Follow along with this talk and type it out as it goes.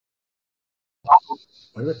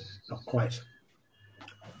Not quite.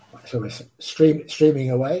 So we're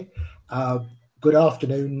streaming away. Good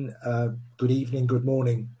afternoon, good evening, good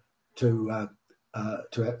morning to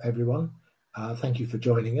everyone. Thank you for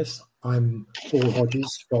joining us. I'm Paul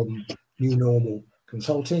Hodges from New Normal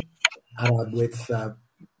Consulting, and I'm with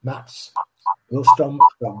Mats Hellström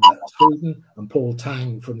from Sweden and Paul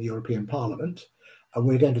Tang from the European Parliament. And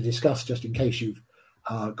we're going to discuss, just in case you've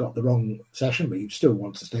got the wrong session, but you still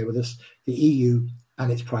want to stay with us, the EU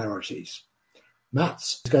and its priorities.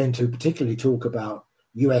 Mats is going to particularly talk about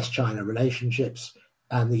US-China relationships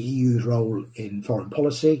and the EU's role in foreign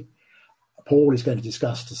policy. Paul is going to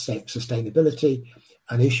discuss sustainability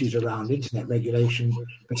and issues around internet regulation,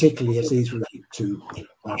 particularly as these relate to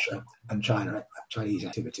Russia and Chinese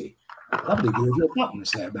activity. Lovely view of your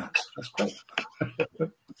buttons there, Mats. That's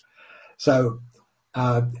great.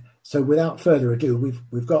 So without further ado,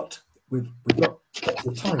 we've got the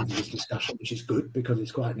time for this discussion, which is good because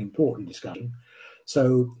it's quite an important discussion.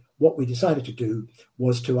 So what we decided to do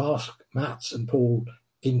was to ask Mats and Paul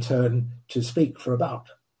in turn to speak for about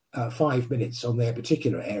 5 minutes on their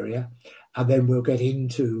particular area, and then we'll get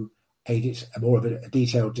into more of a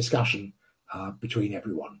detailed discussion between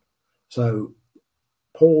everyone. So,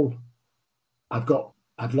 Paul, I've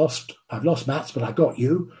lost Mats, but I've got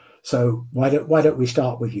you. So why don't we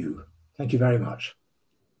start with you? Thank you very much.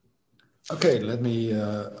 Okay, let me.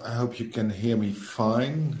 I hope you can hear me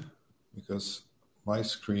fine because my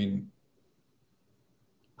screen.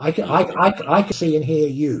 I can see and hear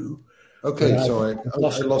you. Okay, so I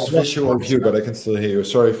lost visual of you, but I can still hear you.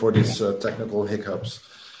 Sorry for these technical hiccups.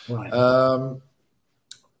 Right.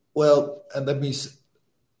 Well, and let me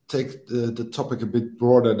take the topic a bit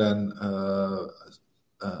broader than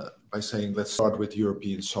by saying let's start with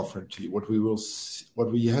European sovereignty. What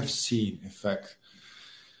we have seen, in fact,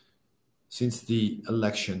 since the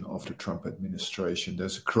election of the Trump administration,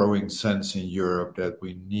 there's a growing sense in Europe that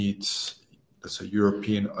we need a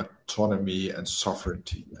European autonomy and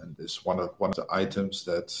sovereignty, and it's one of the items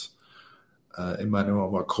that Emmanuel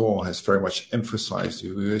Macron has very much emphasized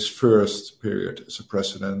during his first period as a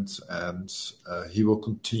president, and he will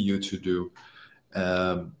continue to do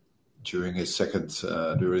during his second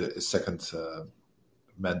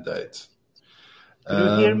mandate. Can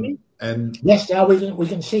you hear me? And yes, now we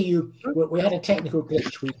can see you. We had a technical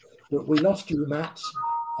glitch. We lost you, Mats.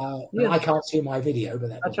 Yes. I can't see my video,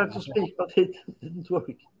 but I tried to speak, but it didn't work.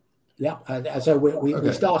 Yeah, and so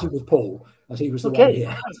we started with Paul, as he was the one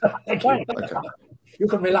here. Thank you. Okay. You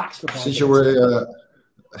can relax for 5 minutes. Since you were,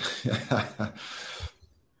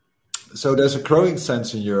 so there's a growing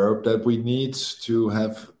sense in Europe that we need to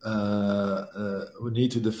have, we need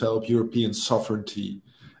to develop European sovereignty,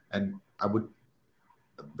 and I would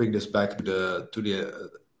bring this back to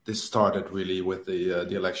this started really with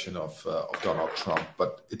the election of Donald Trump,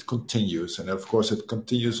 but it continues, and of course it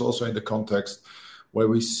continues also in the context where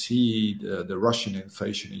we see the Russian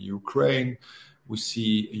invasion in Ukraine. We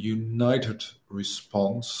see a united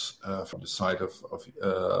response from the side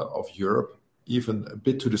of Europe, even a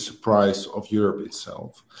bit to the surprise of Europe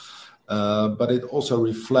itself. But it also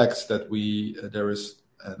reflects that there is,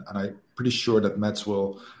 and I'm pretty sure that Mats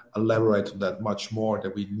will elaborate on that much more,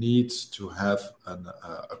 that we need to have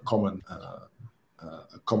a common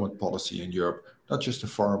policy in Europe, not just a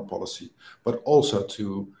foreign policy, but also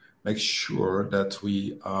to make sure that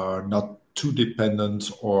we are not too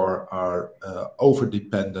dependent or are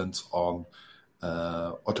over-dependent on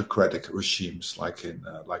autocratic regimes like in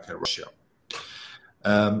Russia.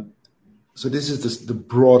 So this is the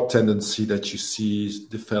broad tendency that you see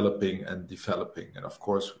developing, and of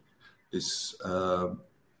course, this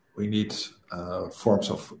we need forms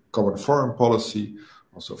of common foreign policy,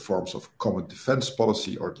 also forms of common defense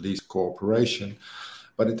policy, or at least cooperation.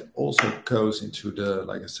 But it also goes into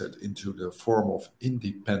like I said, into the form of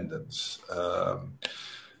independence.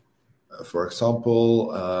 For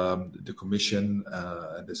example, the Commission,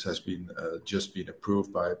 and this has been just been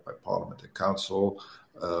approved by Parliament and Council,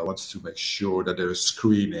 wants to make sure that there is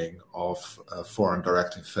screening of foreign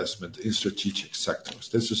direct investment in strategic sectors.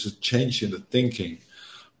 This is a change in the thinking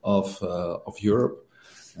of Europe,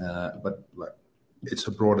 but it's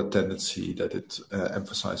a broader tendency that it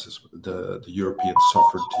emphasizes the European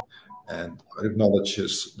sovereignty and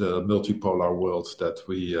acknowledges the multipolar world that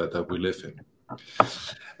we live in.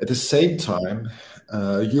 At the same time,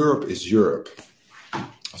 Europe is Europe.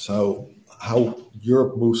 So how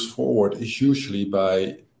Europe moves forward is usually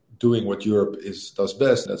by doing what Europe does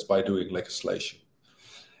best, and that's by doing legislation.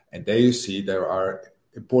 And there you see there are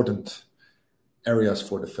important areas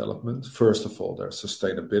for development. First of all, there's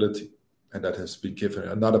sustainability, and that has been given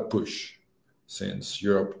another push since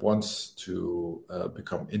Europe wants to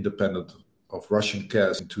become independent of Russian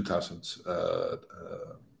gas in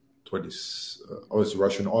 2020, or is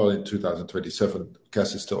Russian oil in 2027.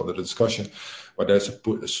 Gas is still under discussion, but there's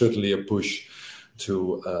certainly a push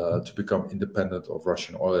to become independent of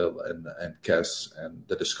Russian oil and gas, and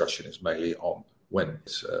the discussion is mainly on when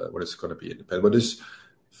it's going to be independent. But this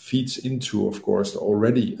feeds into, of course, the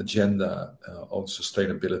already agenda on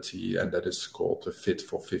sustainability, and that is called the Fit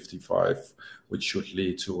for 55, which should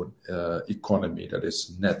lead to an economy that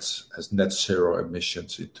is has net zero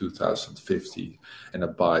emissions in 2050 and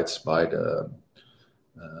abides by the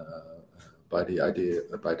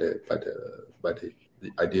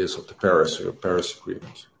ideas of the Paris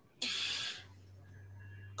Agreement.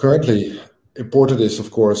 Currently, important is,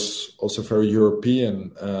 of course, also very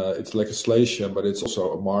European. It's legislation, but it's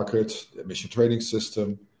also a market, the emission trading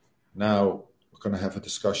system. Now we're going to have a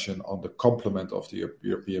discussion on the complement of the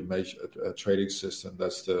European trading system.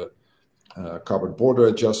 That's the carbon border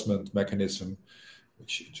adjustment mechanism,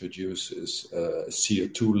 which introduces a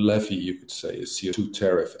CO2 levy, you could say, a CO2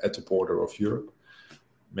 tariff at the border of Europe,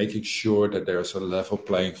 making sure that there's a level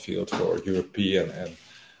playing field for European and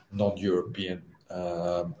non-European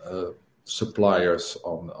suppliers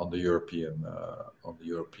on the European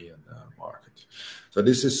market. So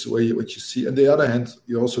this is what you see. On the other hand,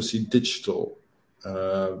 you also see digital.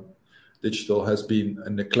 Digital has been a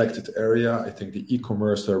neglected area. I think the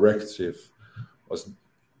e-commerce directive was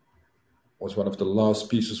one of the last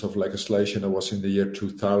pieces of legislation that was in the year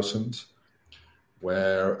 2000,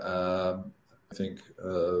 where I think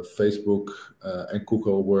Facebook and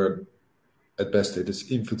Google were at best in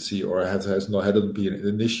its infancy, or hadn't been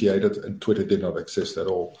initiated, and Twitter did not exist at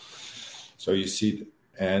all. So you see,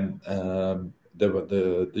 and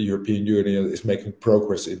the European Union is making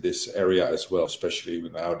progress in this area as well, especially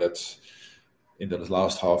now that in the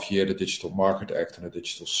last half year, the Digital Market Act and the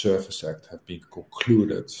Digital Service Act have been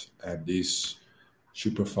concluded, and these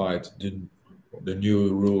should provide the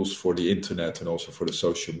new rules for the internet and also for the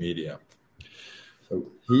social media.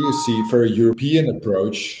 So here you see a very European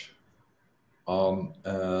approach on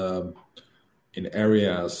in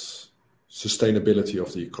areas sustainability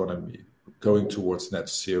of the economy, going towards net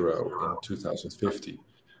zero in 2050.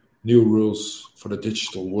 New rules for the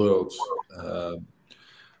digital world,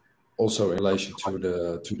 also in relation to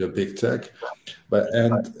the big tech, but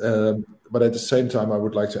at the same time, I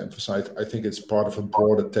would like to emphasize, I think it's part of a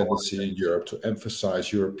broader tendency in Europe to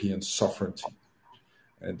emphasize European sovereignty.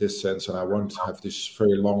 In this sense, and I won't have this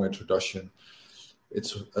very long introduction,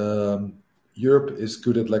 it's Europe is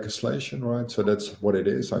good at legislation, right? So that's what it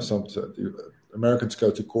is. Americans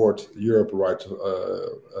go to court, Europeans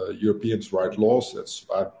write laws. That's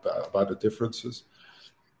about the differences.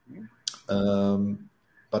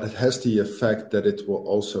 But it has the effect that it will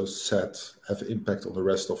also have impact on the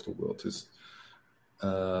rest of the world. It's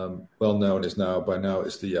well known by now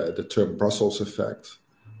is the term Brussels effect.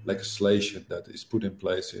 Legislation that is put in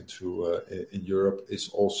place in Europe is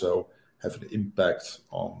also have an impact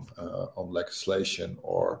on legislation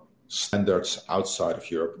or standards outside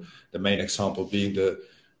of Europe. The main example being the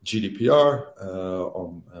GDPR,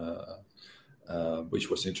 which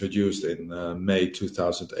was introduced in May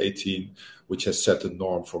 2018, which has set the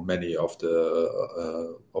norm for many of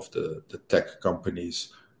the tech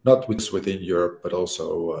companies, not within Europe but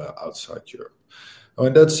also outside Europe. Now,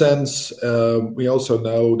 in that sense, we also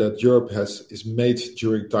know that Europe is made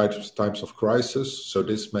during times of crisis, so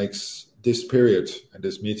this makes this period and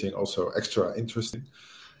this meeting also extra interesting.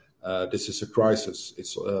 This is a crisis.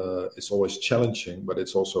 It's always challenging, but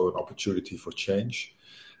it's also an opportunity for change.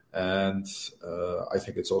 And I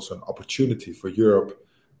think it's also an opportunity for Europe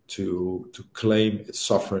to claim its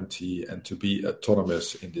sovereignty and to be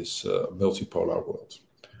autonomous in this multipolar world.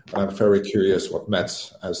 And I'm very curious what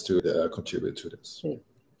Matt has to contribute to this.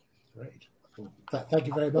 Great. Well, thank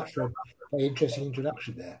you very much for a very interesting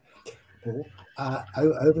introduction there, Paul.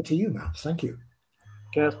 Over to you, Matt. Thank you.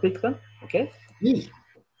 Can I speak then? Okay. Yes.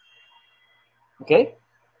 Okay.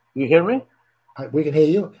 You hear me? We can hear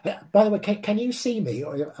you. By the way, can you see me,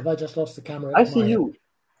 or have I just lost the camera? I see you.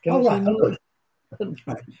 Can you see me? Good.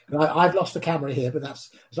 Right. I've lost the camera here, but that's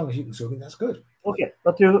as long as you can see me, that's good. Okay,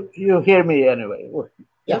 but you hear me anyway.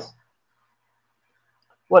 Yes.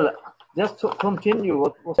 Well, just to continue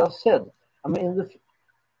what I said, I mean, in the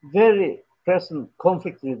very present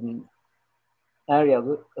conflict-ridden area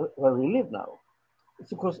where we live now,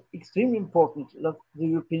 it's of course extremely important that the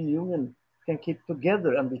European Union can keep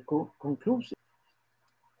together and be conclusive.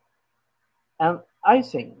 And I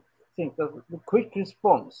think that the quick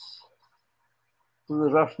response to the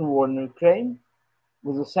Russian war in Ukraine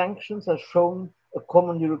with the sanctions has shown a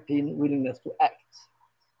common European willingness to act.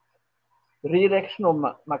 The re-election of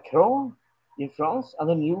Macron in France and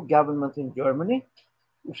a new government in Germany,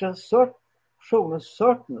 which has shown a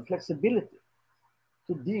certain flexibility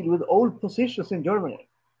to deal with old positions in Germany,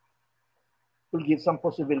 will give some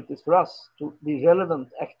possibilities for us to be relevant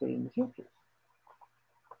actor in the future.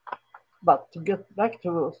 But to get back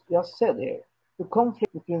to what I just said here, the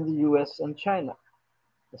conflict between the US and China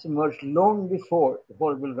has emerged long before the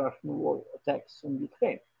horrible Russian war attacks on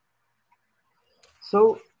Ukraine.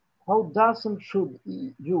 So how does and should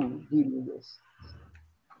EU deal with this?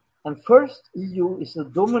 And first, EU is a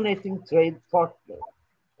dominating trade partner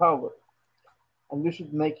power, and we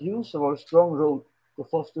should make use of our strong role to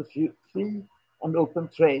foster free and open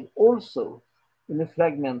trade also in a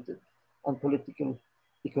fragmented and political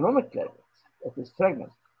economic climate that is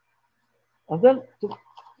fragmented. And then,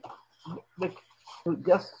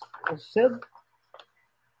 just as said,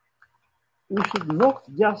 we should not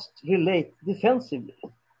just relate defensively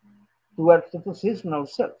towards the position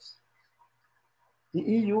ourselves. The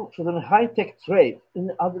EU should have high-tech trade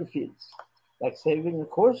in other fields, like saving, of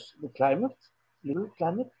course, the climate,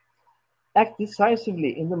 act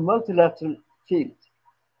decisively in the multilateral field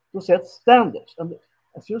to set standards. And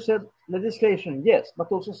as you said, legislation, yes,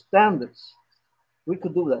 but also standards. We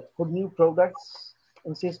could do that for new products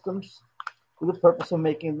and systems with the purpose of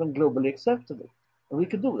making them globally acceptable. And we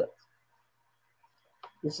could do that.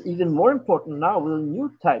 It's even more important now with the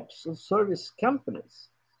new types of service companies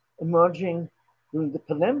emerging during the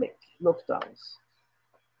pandemic lockdowns.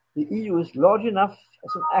 The EU is large enough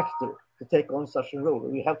as an actor to take on such a role,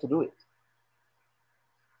 and we have to do it.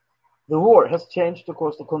 The war has changed, of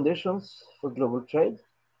course, the conditions for global trade.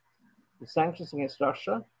 The sanctions against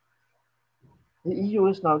Russia. The EU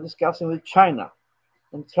is now discussing with China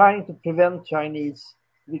and trying to prevent Chinese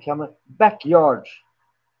to become a backyard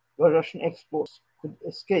where Russian exports could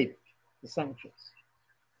escape the sanctions.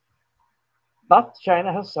 But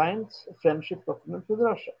China has signed a friendship document with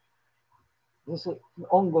Russia. This is an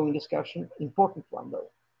ongoing discussion, important one though.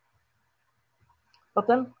 But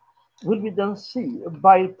then, will we then see a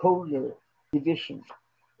bipolar division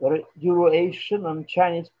where Euro-Asian and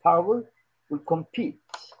Chinese power will compete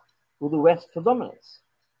with the West for dominance?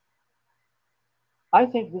 I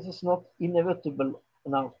think this is not inevitable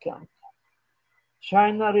an outcome.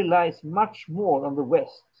 China relies much more on the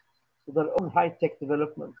West for their own high-tech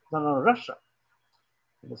development than on Russia,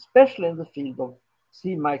 and especially in the field of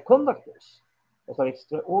semiconductors that are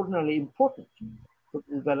extraordinarily important for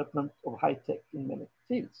the development of high-tech in many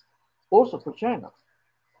fields, also for China.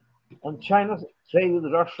 And China's trade with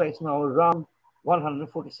Russia is now around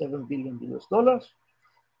 $147 billion.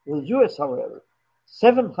 With the US, however,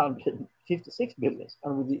 756 billion,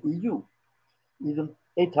 and with the EU, even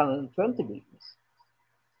 820 billion.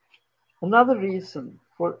 Another reason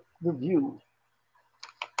for the view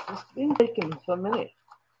has been taken for many,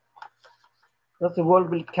 that the world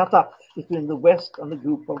will cut up between the West and the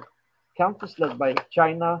group of countries led by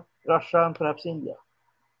China, Russia, and perhaps India.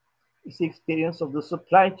 It's the experience of the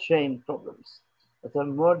supply chain problems that have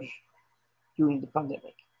emerged during the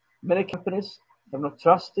pandemic. Many companies have not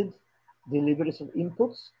trusted deliveries of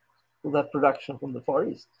inputs to their production from the Far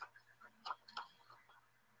East.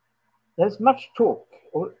 There is much talk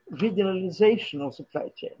of regionalization of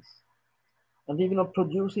supply chains and even of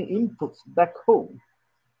producing inputs back home.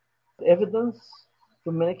 The evidence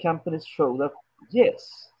from many companies show that,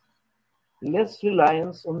 yes, less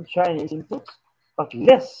reliance on Chinese inputs, but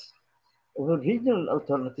less of a regional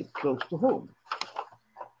alternative close to home.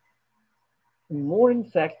 More, in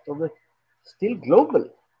fact, of a still global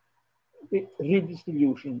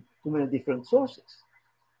redistribution to many different sources.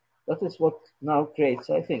 That is what now creates,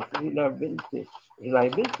 I think, reliability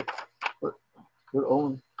for your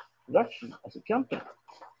own production as a company.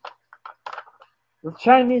 The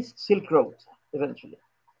Chinese Silk Road, eventually,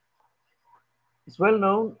 is well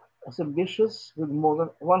known as ambitious with more than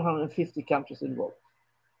 150 countries involved.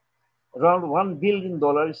 Around $1 billion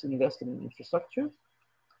is invested in infrastructure.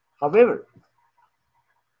 However,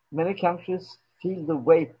 many countries feel the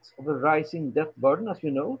weight of a rising debt burden, as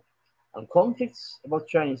we know, and conflicts about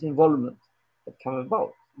Chinese involvement that come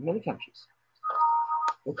about in many countries.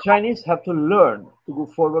 The Chinese have to learn to go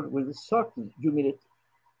forward with a certain humility.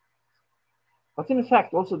 But in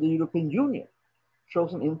fact, also the European Union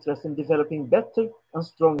shows an interest in developing better and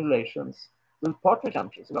stronger relations with partner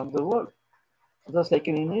countries around the world. It has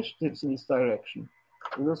taken initiatives in this direction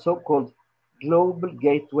with the so-called Global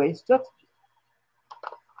Gateway Strategy.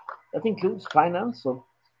 That includes finance of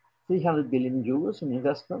 300 billion euros in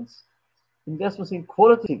investments in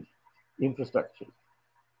qualitative infrastructure,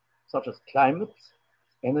 such as climate,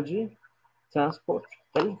 energy, transport,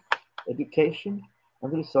 health, education,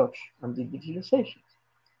 and research and digitalization.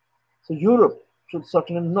 So Europe should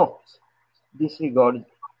certainly not be disregarded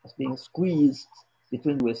as being squeezed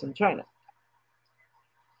between the US and China.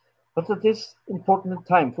 But at this important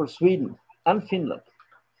time for Sweden and Finland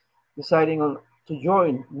deciding on to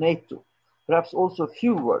join NATO, perhaps also a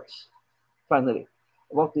few words, finally,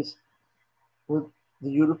 about this with the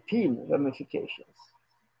European ramifications,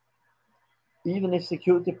 even if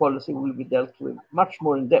security policy will be dealt with much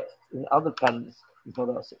more in depth in other panels in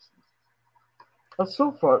Horasis. But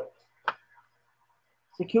so far,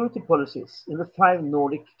 security policies in the 5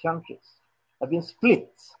 Nordic countries have been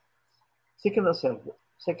split Second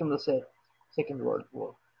World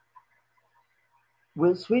War.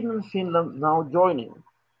 With Sweden and Finland now joining,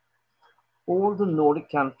 all the Nordic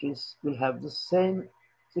countries will have the same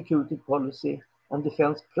security policy and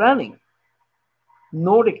defense planning,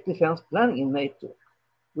 Nordic defense planning in NATO,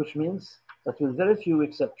 which means that with very few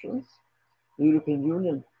exceptions, the European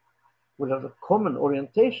Union will have a common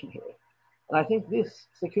orientation here. And I think this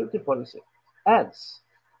security policy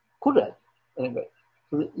could add anyway,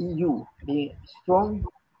 to the EU being strong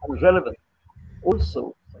and relevant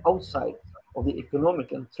also outside of the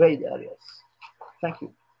economic and trade areas. Thank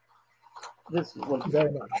you. Thank you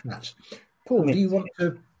very much, Matt. Paul, do you want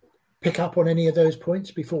to pick up on any of those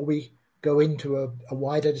points before we go into a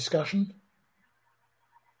wider discussion?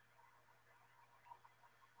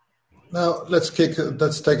 Now let's take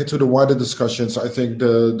it to the wider discussions. I think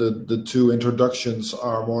the two introductions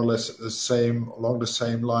are more or less along the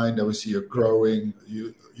same line. That we see a growing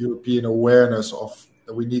European awareness of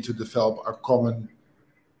that we need to develop a common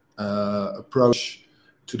approach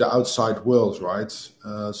to the outside world, right?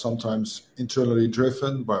 Sometimes internally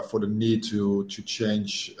driven, but for the need to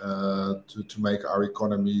change to make our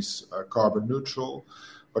economies carbon neutral,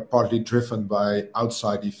 but partly driven by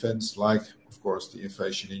outside events like, of course, the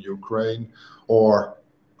invasion in Ukraine, or,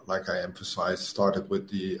 like I emphasized, started with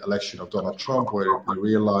the election of Donald Trump, where we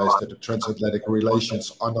realized that the transatlantic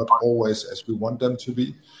relations are not always as we want them to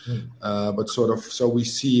be. But so we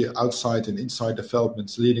see outside and inside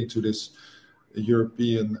developments leading to this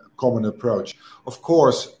European common approach. Of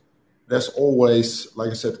course, there's always,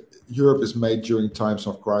 like I said, Europe is made during times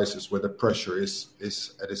of crisis where the pressure is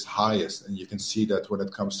at its highest, and you can see that when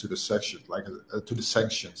it comes to the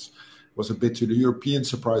sanctions. It was a bit to the European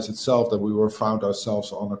surprise itself that we found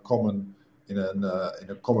ourselves on a common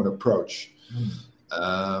approach.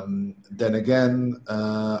 Then again,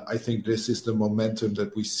 I think this is the momentum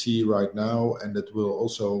that we see right now, and that will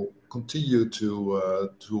also continue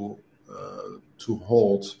to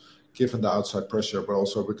hold, given the outside pressure, but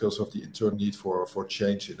also because of the internal need for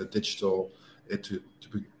change in the digital, to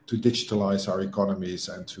digitalize our economies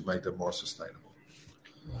and to make them more sustainable.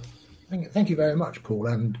 Thank you very much, Paul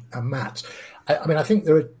and Matt. I think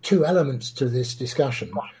there are two elements to this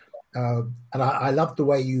discussion. And I love the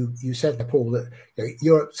way you said, Paul, that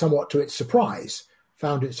Europe, somewhat to its surprise,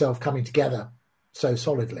 found itself coming together so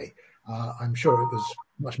solidly. I'm sure it was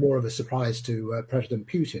much more of a surprise to President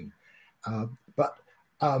Putin. But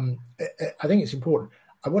I think it's important.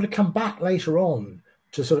 I want to come back later on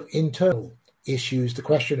to sort of internal issues, the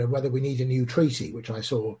question of whether we need a new treaty, which I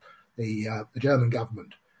saw the German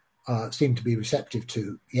government seemed to be receptive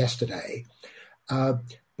to yesterday.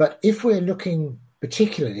 But if we're looking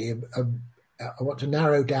particularly, I want to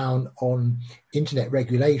narrow down on internet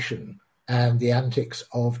regulation and the antics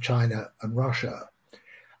of China and Russia.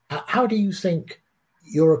 How do you think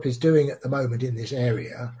Europe is doing at the moment in this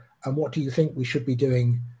area, and what do you think we should be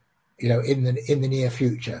doing, in the near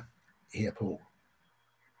future here, Paul?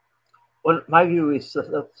 Well, my view is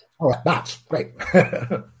that. All right, that's great.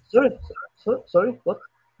 Sorry, what?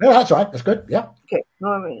 No, that's all right. That's good. Yeah. Okay.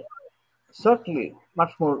 No, certainly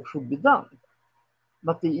much more should be done,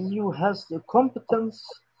 but the EU has the competence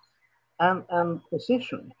and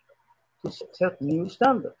position to set new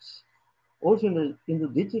standards, also in the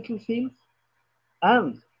digital field,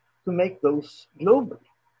 and to make those global.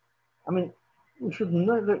 We should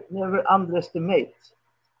never underestimate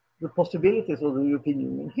the possibilities of the European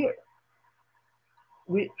Union here.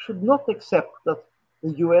 We should not accept that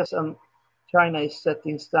the US and China is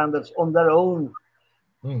setting standards on their own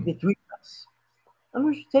between us.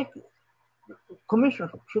 And the Commission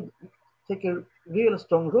should take a real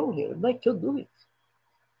strong role here. They could do it,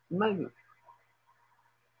 in my view.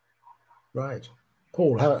 Right.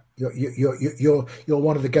 Paul, how you're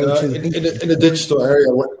one of the go-to in the digital area.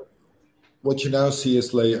 What you now see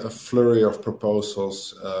is a flurry of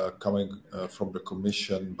proposals coming from the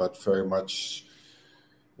Commission, but very much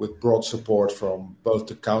with broad support from both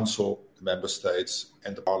the Council, the Member States,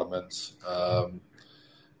 and the Parliament.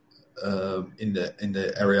 in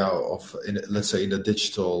the area of, let's say, in the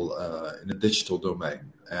digital domain.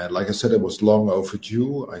 And like I said, it was long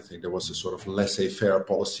overdue. I think there was a sort of laissez-faire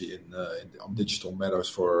policy on digital matters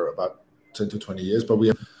for about 10 to 20 years, but we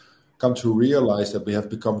have come to realize that we have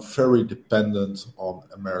become very dependent on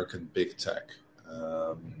American big tech,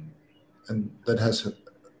 and that has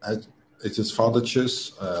its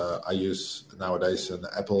advantages. I use nowadays an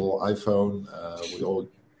Apple iPhone.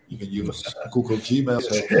 You can use Google Gmail,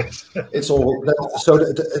 so it's all. So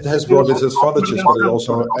it has brought its advantages, but it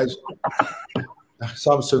also has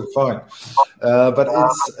Samsung fine. But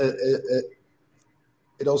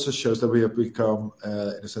it also shows that we have become,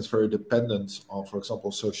 in a sense, very dependent on, for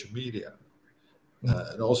example, social media,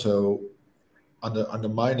 and also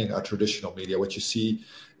undermining our traditional media. What you see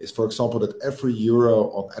is, for example, that every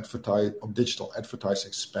euro on digital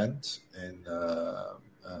advertising spent in,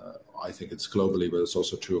 I think it's globally, but it's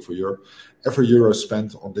also true for Europe. Every euro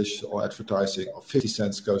spent on digital advertising of 50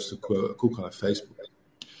 cents goes to Google and Facebook,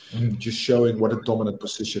 just showing what a dominant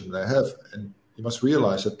position they have. And you must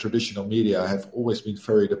realize that traditional media have always been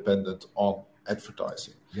very dependent on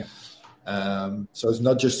advertising. Yeah. So it's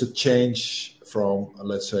not just a change from,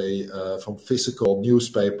 let's say, from physical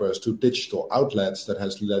newspapers to digital outlets that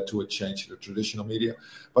has led to a change in the traditional media,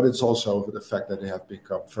 but it's also the fact that they have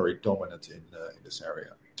become very dominant in this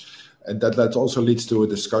area. And that also leads to a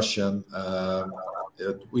discussion.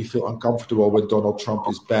 We feel uncomfortable when Donald Trump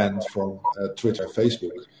is banned from Twitter and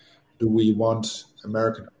Facebook. Do we want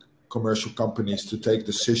American commercial companies to take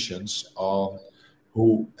decisions on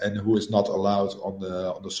who is not allowed on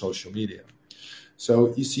the social media?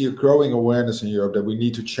 So you see a growing awareness in Europe that we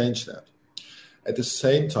need to change that. At the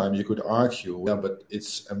same time, you could argue, yeah, but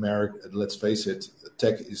it's America. Let's face it,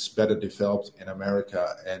 tech is better developed in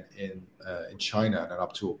America and in China, and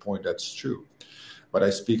up to a point that's true. But I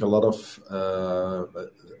speak a lot of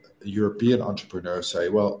European entrepreneurs say,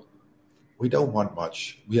 well, we don't want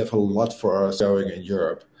much. We have a lot for us going in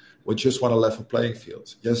Europe. We just want a level playing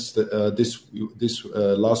field. Yes, this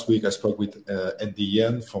last week I spoke with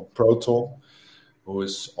NDN from Proton, who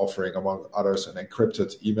is offering, among others, an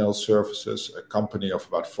encrypted email services, a company of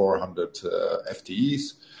about 400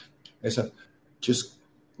 FTEs. They said,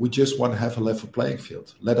 we just want to have a level playing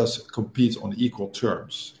field. Let us compete on equal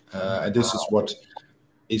terms. And this is what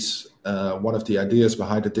is one of the ideas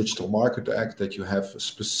behind the Digital Market Act, that you have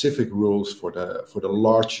specific rules for the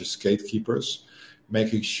largest gatekeepers,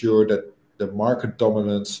 making sure that the market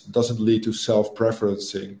dominance doesn't lead to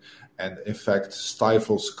self-preferencing and in fact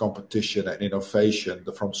stifles competition and innovation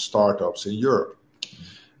from startups in Europe.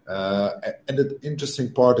 And the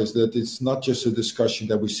interesting part is that it's not just a discussion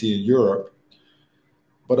that we see in Europe,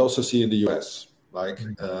 but also see in the US. Like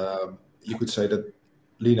you could say that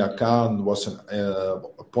Lina Khan was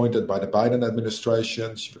appointed by the Biden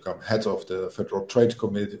administration. She became head of the Federal Trade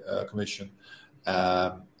Commission,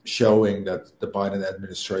 showing that the Biden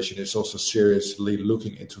administration is also seriously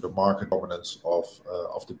looking into the market dominance of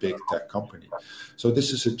the big tech company. So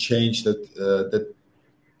this is a change that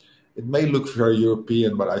it may look very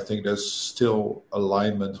European, but I think there's still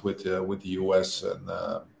alignment with the US and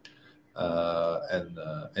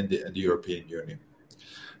the European Union.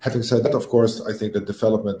 Having said that, of course, I think the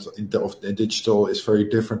development in digital is very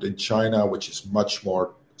different in China, which is much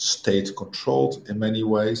more state-controlled in many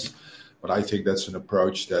ways. But I think that's an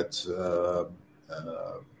approach that,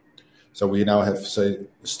 so we now have, say,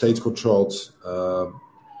 state-controlled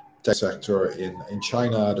tech sector in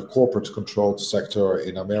China, the corporate-controlled sector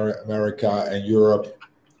in America and Europe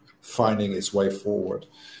finding its way forward.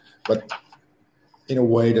 But in a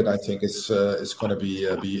way that I think is going to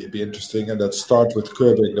be interesting, and that starts with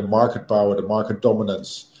curbing the market power, the market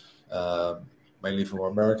dominance, mainly from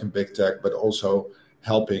American big tech, but also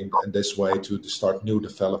helping in this way to start new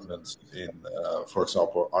developments in, for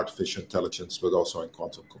example, artificial intelligence, but also in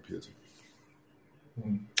quantum computing.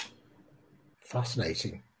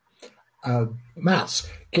 Fascinating. Mats,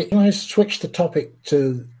 can I switch the topic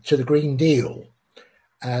to the Green Deal?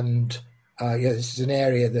 And this is an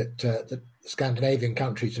area that the Scandinavian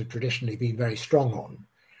countries have traditionally been very strong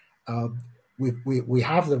on. We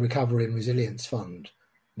have the Recovery and Resilience Fund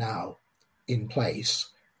now in place,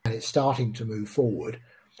 and it's starting to move forward.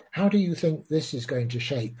 How do you think this is going to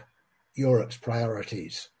shape Europe's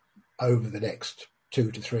priorities over the next 2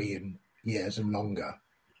 to 3 years and longer?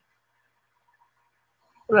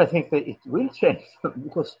 Well, I think that it will change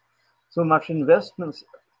because so much investments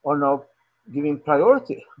are now giving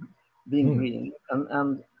priority being green.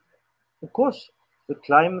 And of course, the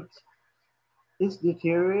climate is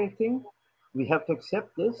deteriorating. We have to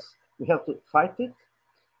accept this. We have to fight it.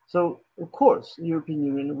 So, of course, the European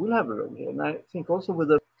Union will have a role here. And I think also with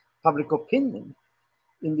the public opinion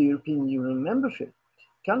in the European Union membership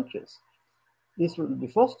countries, this will be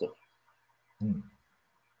fostered. Mm.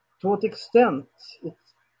 To what extent it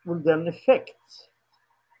will then affect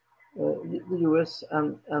the US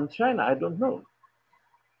and China, I don't know.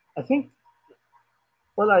 I think,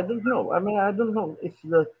 well, I don't know. I mean, I don't know if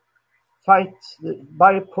the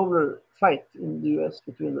bipolar fight in the US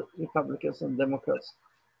between the Republicans and Democrats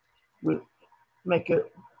will make an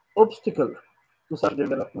obstacle to such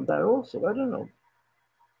development there also. I don't know.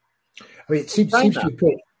 I mean, it seems to be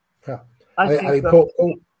Paul. Yeah. I mean, Paul.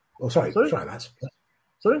 Oh, sorry, Matt.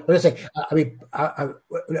 Sorry. I was going to say, I mean,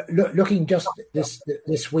 looking just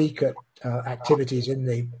this week at activities in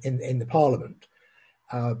the Parliament,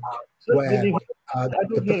 where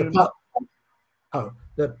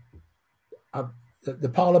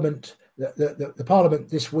the Parliament the Parliament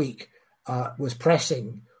this week was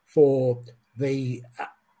pressing for the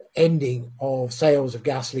ending of sales of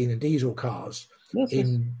gasoline and diesel cars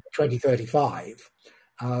in 2035.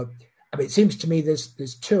 I mean, it seems to me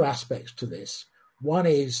there's two aspects to this. One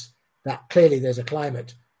is that clearly there's a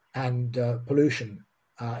climate and pollution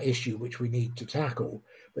issue which we need to tackle.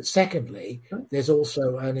 But secondly, there's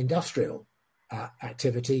also an industrial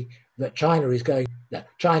activity that China is going.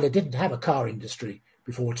 China didn't have a car industry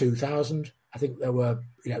before 2000. I think there were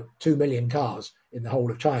 2 million cars in the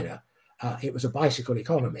whole of China. It was a bicycle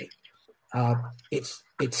economy. It's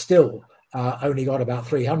still only got about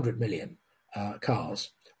 300 million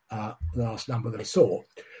cars, the last number that I saw.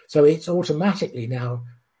 So it's automatically now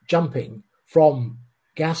jumping from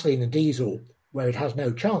gasoline and diesel, where it has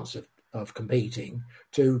no chance of competing,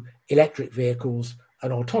 to electric vehicles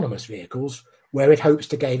and autonomous vehicles, where it hopes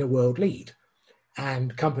to gain a world lead.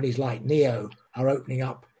 And companies like NIO are opening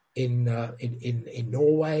up in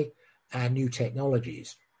Norway, and new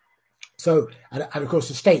technologies. So, and of course,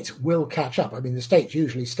 the states will catch up. I mean, the states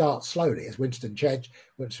usually start slowly, as Winston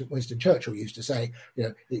Churchill used to say.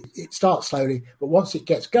 It starts slowly, but once it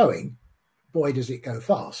gets going, boy, does it go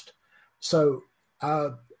fast. So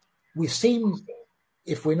we seem,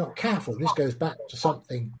 if we're not careful, this goes back to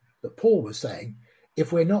something that Paul was saying,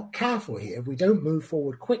 if we're not careful here, if we don't move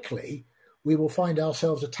forward quickly, we will find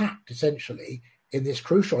ourselves attacked, essentially, in this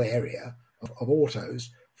crucial area of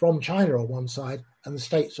autos from China on one side and the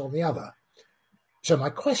States on the other. So my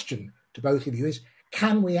question to both of you is,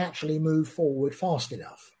 can we actually move forward fast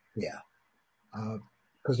enough here?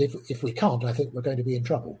 Because if we can't, I think we're going to be in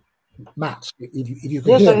trouble. Matt, if you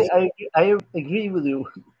could hear me. I agree with you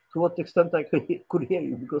to what extent I could hear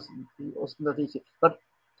you, because it wasn't that easy. But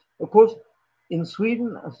of course, in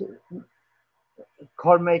Sweden, as a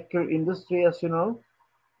car maker industry, as you know,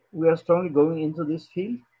 we are strongly going into this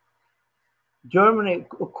field. Germany,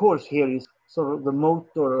 of course, here is sort of the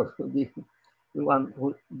motor, of the one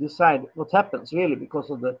who decide what happens, really, because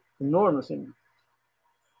of the enormous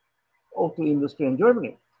auto industry in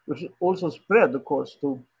Germany, which also spread, of course,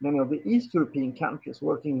 to many of the East European countries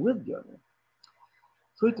working with Germany.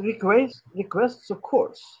 So it requests, of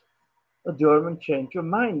course, a German change of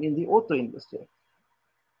mind in the auto industry.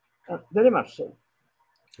 Very much so.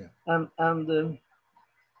 Yeah. And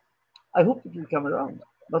I hope it will come around.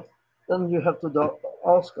 But then you have to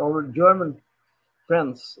ask our German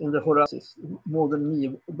friends in the Horasis more than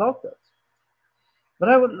me about that. But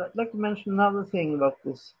I would like to mention another thing about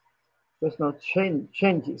this. There's no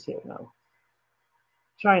changes here now.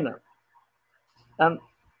 China. And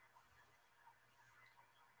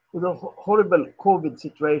with a horrible COVID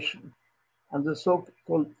situation and the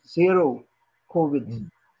so-called zero COVID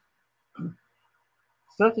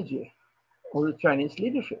strategy of the Chinese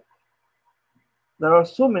leadership, there are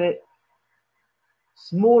so many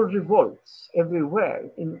small revolts everywhere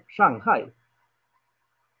in Shanghai,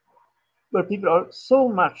 where people are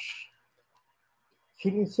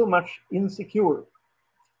feeling so much insecure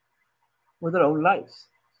with their own lives.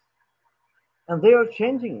 And they are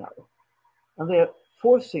changing now. And they are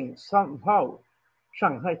forcing somehow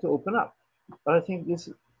Shanghai to open up. But I think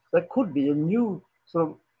that could be a new sort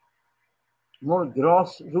of more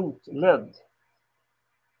grassroots-led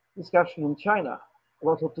discussion in China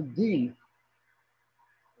about how to deal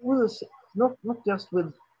with this, not just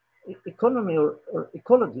with economy or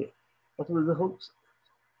ecology, but with the whole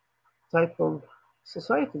type of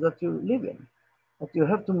society that you live in. That you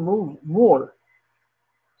have to move more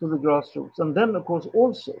to the grassroots. And then, of course,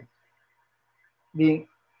 also being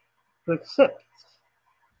to accept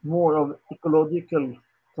more of ecological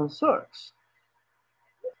concerns,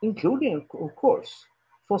 including, of course,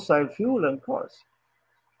 fossil fuel and cars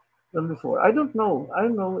than before. I don't know.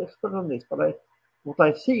 I'm no expert on this, but what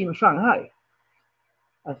I see in Shanghai,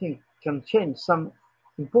 I think can change some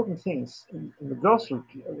important things in the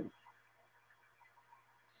grassroots level.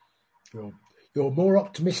 You're more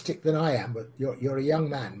optimistic than I am, but you're a young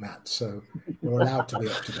man, Matt, so you're allowed to be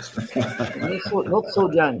optimistic. Not so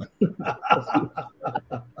young.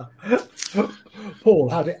 Paul,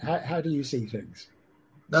 how do you see things?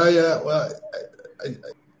 No, yeah, well,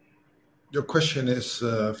 your question is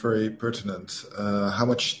very pertinent. How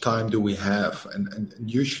much time do we have? And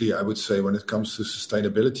usually, I would say, when it comes to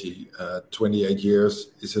sustainability, 28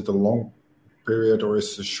 years, is it a long period or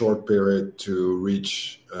is it a short period to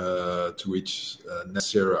reach net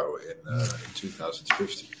zero in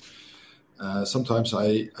 2050? Sometimes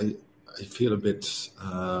I feel a bit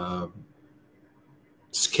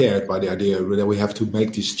scared by the idea that we have to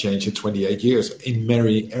make this change in 28 years in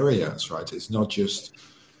many areas, right? It's not just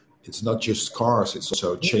cars, it's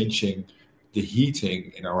also changing the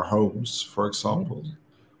heating in our homes, for example,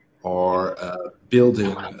 or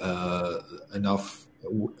building enough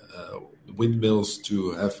windmills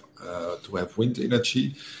to have wind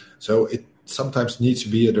energy. So it sometimes needs to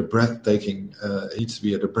be at a breathtaking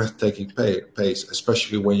pace,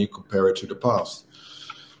 especially when you compare it to the past.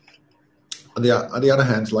 On the other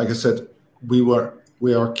hand, like I said, we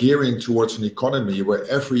are gearing towards an economy where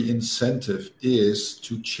every incentive is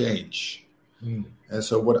to change. And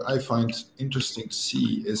so what I find interesting to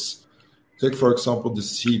see is, take for example the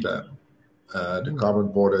CBAM, the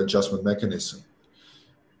Carbon Border Adjustment Mechanism,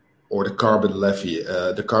 or the carbon levy,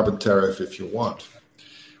 the carbon tariff, if you want.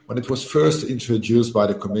 When it was first introduced by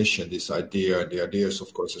the Commission, this idea, and the idea is,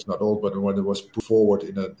 of course, is not old, but when it was put forward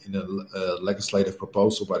in a legislative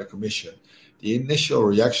proposal by the Commission, the initial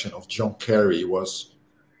reaction of John Kerry was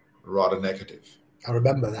rather negative. I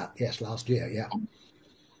remember that, yes, last year, yeah.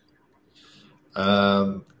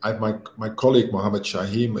 My colleague Mohammed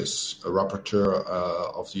Shahim is a rapporteur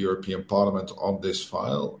of the European Parliament on this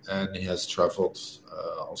file, and he has traveled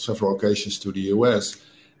on several occasions to the US,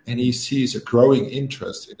 and he sees a growing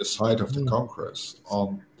interest in the side of the Congress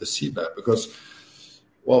on the CBAM because,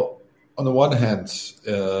 well, on the one hand,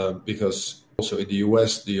 because also in the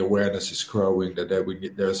US the awareness is growing that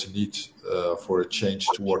there's a need for a change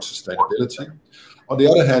towards sustainability. On the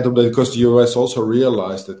other hand, because the US also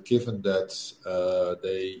realized that given that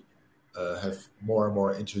they have more and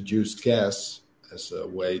more introduced gas as a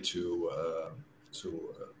way to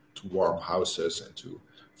warm houses and to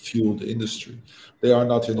fuel the industry, they are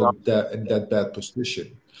not in that bad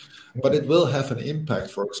position. But it will have an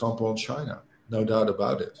impact, for example, on China, no doubt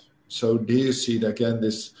about it. So do you see that, again,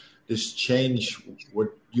 this change,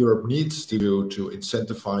 what Europe needs to do to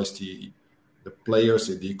incentivize the players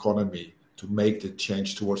in the economy to make the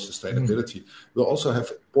change towards sustainability will also have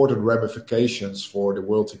important ramifications for the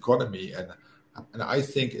world economy. And I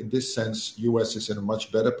think in this sense, US is in a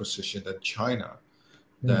much better position than China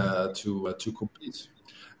to compete.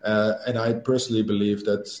 And I personally believe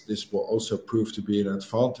that this will also prove to be an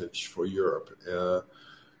advantage for Europe.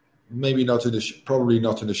 Maybe probably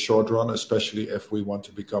not in the short run, especially if we want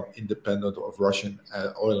to become independent of Russian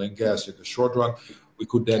oil and gas in the short run. We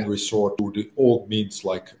could then resort to the old means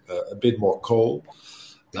like a bit more coal.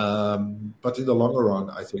 But in the longer run,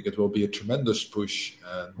 I think it will be a tremendous push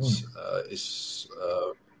and is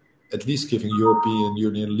at least giving European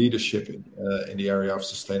Union leadership in the area of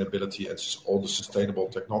sustainability and all the sustainable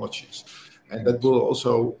technologies. And that will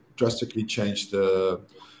also drastically change the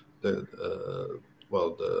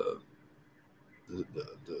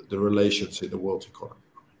relations in the world economy.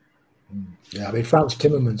 Yeah, I mean, Frans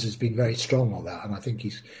Timmermans has been very strong on that, and I think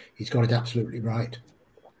he's got it absolutely right.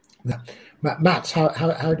 Now, Matt,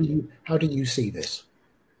 how do you see this?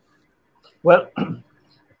 Well,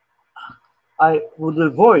 I would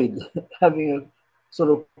avoid having a sort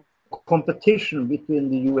of competition between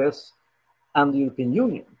the US and the European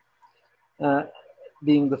Union,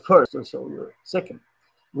 being the first or so, or second.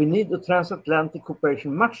 We need the transatlantic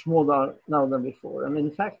cooperation much more now than before. And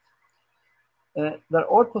in fact, there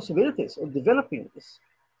are possibilities of developing this.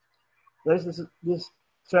 There is this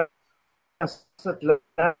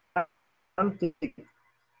transatlantic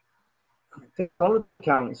technology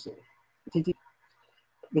council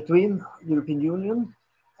between the European Union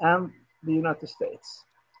and the United States,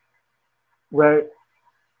 where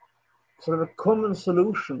sort of a common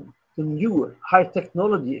solution to new high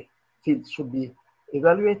technology fields should be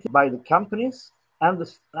evaluated by the companies and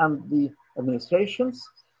the administrations,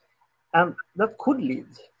 and that could lead,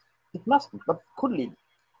 it mustn't, but could lead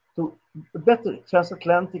to a better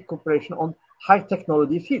transatlantic cooperation on high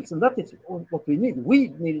technology fields, and that is what we need. We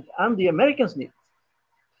need it, and the Americans need it.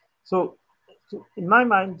 So in my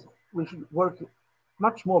mind, we should work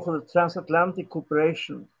much more for the transatlantic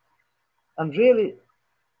cooperation and really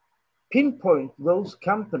pinpoint those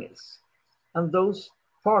companies and those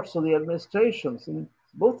parts of the administrations in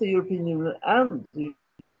both the European Union and the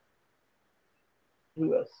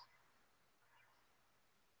US.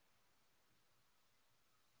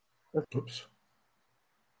 Oops.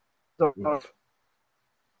 So,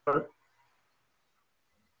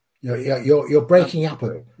 You're breaking up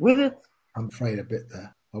with it. I'm afraid a bit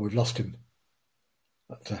there. Oh, we've lost him.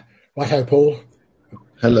 But, righto, Paul.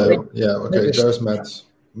 Hello. Yeah. Okay. There's Matt.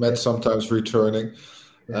 Matt sometimes returning.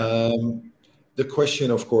 Yeah. The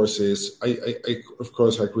question, of course, is I of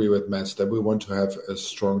course I agree with Matt that we want to have a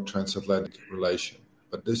strong transatlantic relation.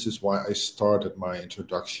 But this is why I started my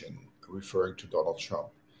introduction referring to Donald Trump.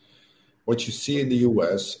 What you see in the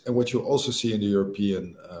US and what you also see in the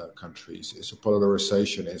European countries is a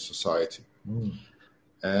polarization in society.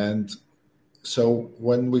 And so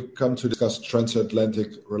when we come to discuss transatlantic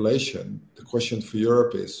relation, the question for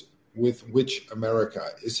Europe is, with which America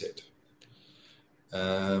is it?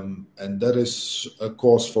 And that is a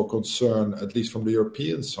cause for concern, at least from the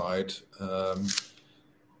European side.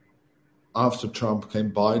 After Trump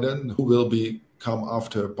came Biden, who will come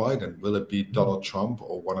after Biden? Will it be Donald Trump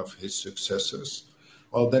or one of his successors?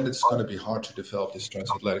 Well, then it's going to be hard to develop this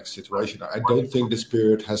transatlantic situation. I don't think this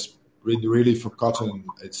period has been really forgotten.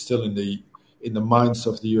 It's still in the minds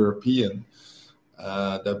of the European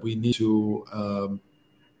that we need to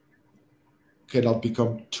cannot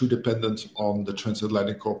become too dependent on the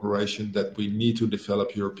transatlantic cooperation, that we need to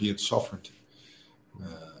develop European sovereignty.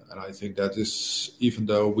 And I think that is, even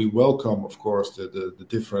though we welcome, of course,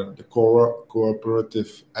 the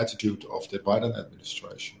cooperative attitude of the Biden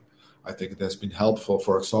administration, I think it has been helpful,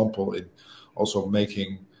 for example, in also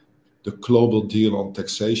making the global deal on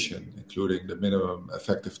taxation, including the minimum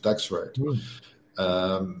effective tax rate.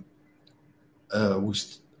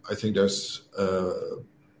 I think there's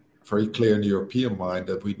very clear in the European mind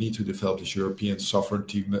that we need to develop this European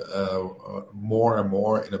sovereignty more and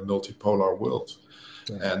more in a multipolar world.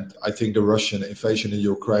 Yeah. And I think the Russian invasion in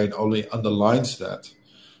Ukraine only underlines that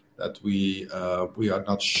we are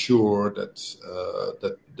not sure that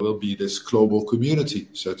there will be this global community,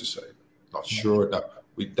 so to say. Not sure that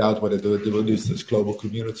we doubt whether there will be this global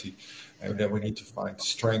community, and then we need to find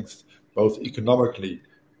strength both economically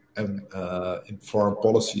and in foreign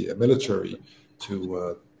policy and military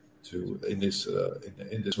to in this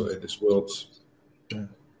world. Yeah.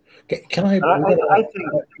 Can I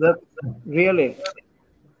think that really,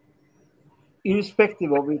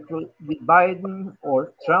 irrespective of it will be Biden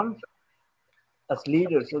or Trump as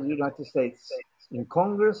leaders of the United States in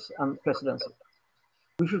Congress and presidency,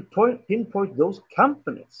 we should pinpoint those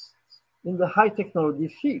companies in the high technology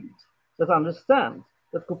field that understand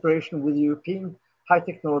that cooperation with European high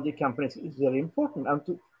technology companies is very important, and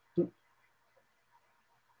to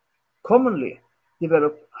commonly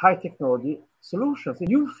develop high technology solutions in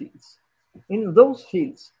new fields. In those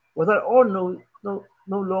fields where there are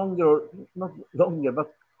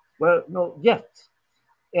not yet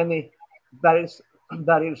any barriers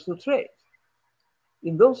to trade.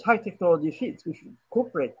 In those high technology fields, we should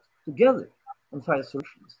cooperate together and find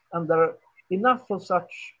solutions. And there are enough of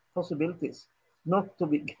such possibilities not to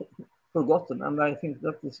be forgotten. And I think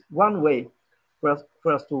that is one way for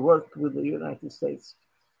us to work with the United States,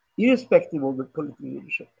 irrespective of the political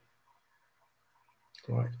leadership.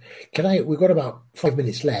 Right. We've got about 5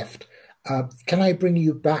 minutes left. Can I bring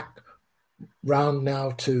you back round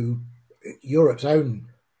now to Europe's own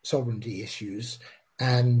sovereignty issues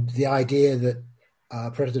and the idea that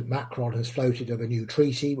President Macron has floated of a new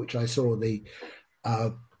treaty, which I saw the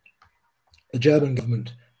German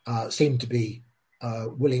government seemed to be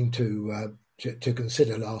willing to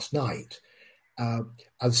consider last night.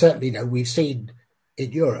 And certainly, we've seen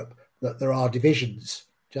in Europe that there are divisions,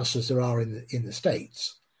 just as there are in the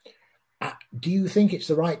States. Do you think it's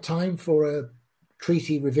the right time for a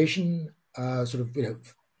treaty revision,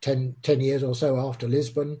 10 years or so after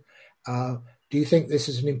Lisbon? Do you think this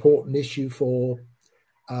is an important issue for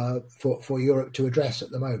Europe to address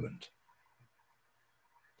at the moment?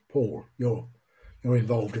 Paul, you're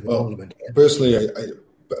involved in the Parliament here.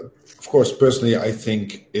 Personally, I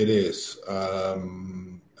think it is.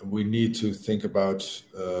 We need to think about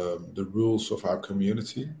the rules of our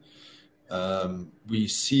community. We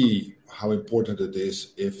see how important it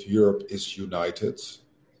is if Europe is united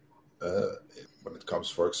when it comes,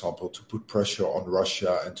 for example, to put pressure on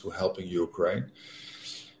Russia and to helping Ukraine.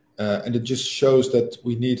 And it just shows that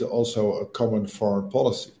we need also a common foreign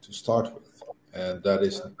policy to start with. And that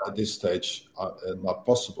is at this stage not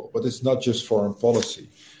possible. But it's not just foreign policy.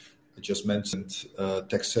 I just mentioned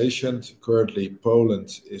taxation. Currently,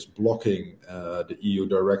 Poland is blocking the EU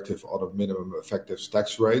directive on a minimum effective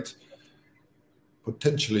tax rate.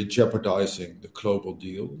 potentially jeopardizing the global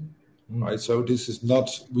deal, right? So this is not.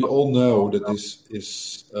 We all know that this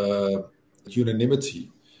is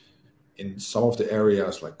unanimity in some of the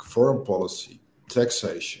areas like foreign policy,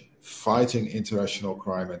 taxation, fighting international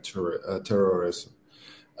crime and terrorism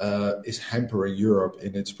is hampering Europe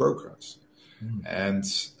in its progress. And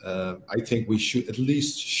I think we should at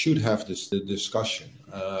least have this discussion.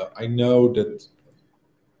 I know that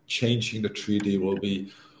changing the treaty will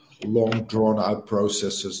be long, drawn-out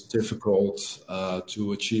processes, difficult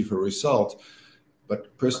to achieve a result.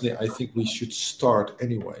 But personally, I think we should start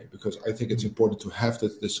anyway, because I think it's important to have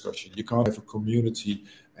this discussion. You can't have a community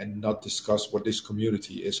and not discuss what this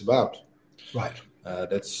community is about. Right.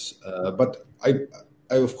 But I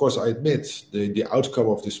of course, I admit the outcome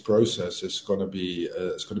of this process is going to be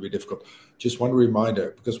difficult. Just one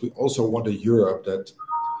reminder, because we also want a Europe that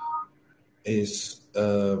is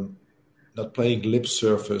not playing lip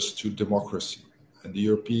service to democracy, and the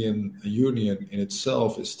European Union in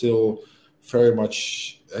itself is still very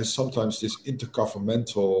much has sometimes this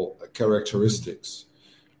intergovernmental characteristics,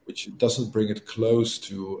 which doesn't bring it close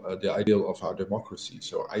to the ideal of our democracy.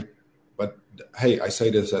 But hey, I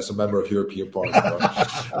say this as a member of European Parliament.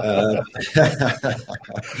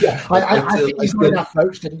 Yeah, I think you got enough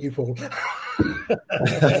votes, didn't you, Paul?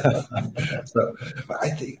 So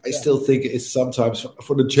I still think it's sometimes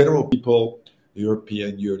for the general people, the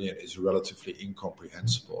European Union is relatively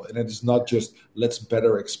incomprehensible, and it is not just let's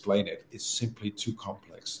better explain it. It's simply too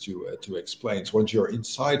complex to explain. So once you're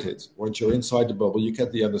inside it, once you're inside the bubble, you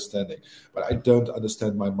get the understanding. But I don't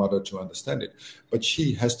understand my mother to understand it. But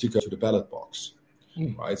she has to go to the ballot box,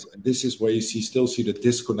 right? And this is where you still see the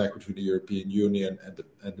disconnect between the European Union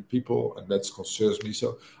and the people, and that concerns me.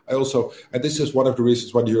 So and this is one of the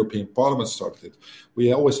reasons why the European Parliament started it.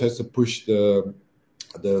 We always have to push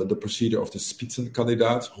the procedure of the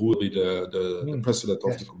Spitzenkandidat, who will be the president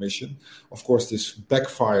of the Commission. Of course, this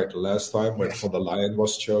backfired the last time when von der Leyen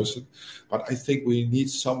was chosen. But I think we need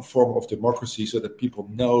some form of democracy so that people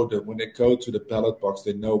know that when they go to the ballot box,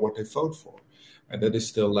 they know what they vote for. And that is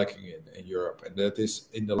still lacking in Europe. And that is,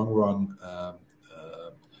 in the long run,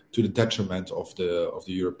 to the detriment of the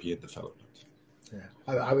European development. Yeah,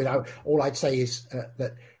 I mean, all I'd say is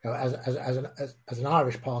that as an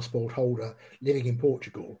Irish passport holder living in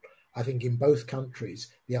Portugal, I think in both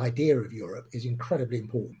countries the idea of Europe is incredibly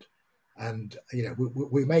important, and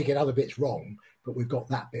we may get other bits wrong, but we've got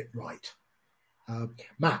that bit right.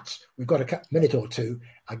 Matt, we've got a minute or two.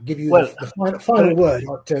 I'll give you the final word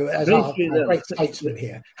as our great statesman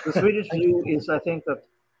here. The Swedish view is, I think, that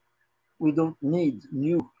we don't need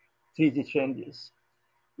new treaty changes.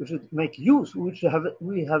 We should make use, which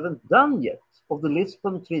we haven't done yet, of the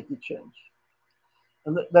Lisbon Treaty change.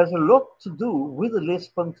 And there's a lot to do with the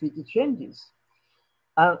Lisbon Treaty changes,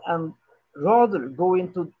 and rather go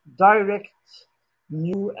into direct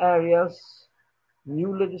new areas,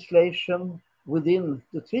 new legislation within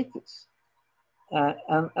the treaties.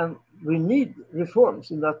 And we need reforms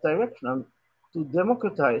in that direction and to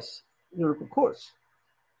democratize Europe, of course.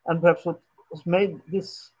 And perhaps what was made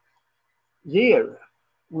this year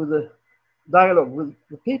with the dialogue with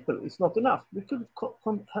the people is not enough. We could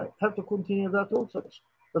have to continue that also.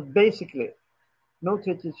 But basically, no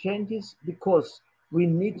treaty changes because we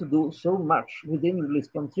need to do so much within the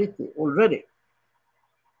Lisbon Treaty already.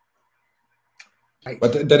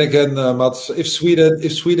 But then again, Mats, if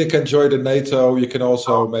Sweden can join the NATO, you can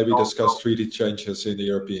also maybe discuss treaty changes in the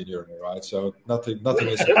European Union, right? So nothing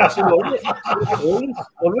is impossible.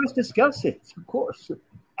 always discuss it, of course.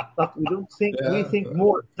 But we don't think we think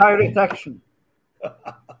more direct action.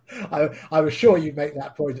 I was sure you'd make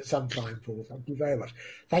that point at some time, Paul. Thank you very much.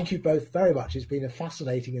 Thank you both very much. It's been a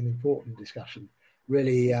fascinating and important discussion.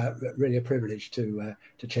 Really a privilege to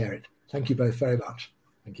chair it. Thank you both very much.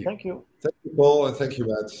 Thank you. Thank you. Thank you, Paul, and thank you,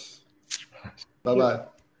 Matt. Bye-bye.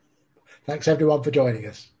 Thanks, everyone, for joining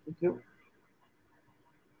us. Thank you.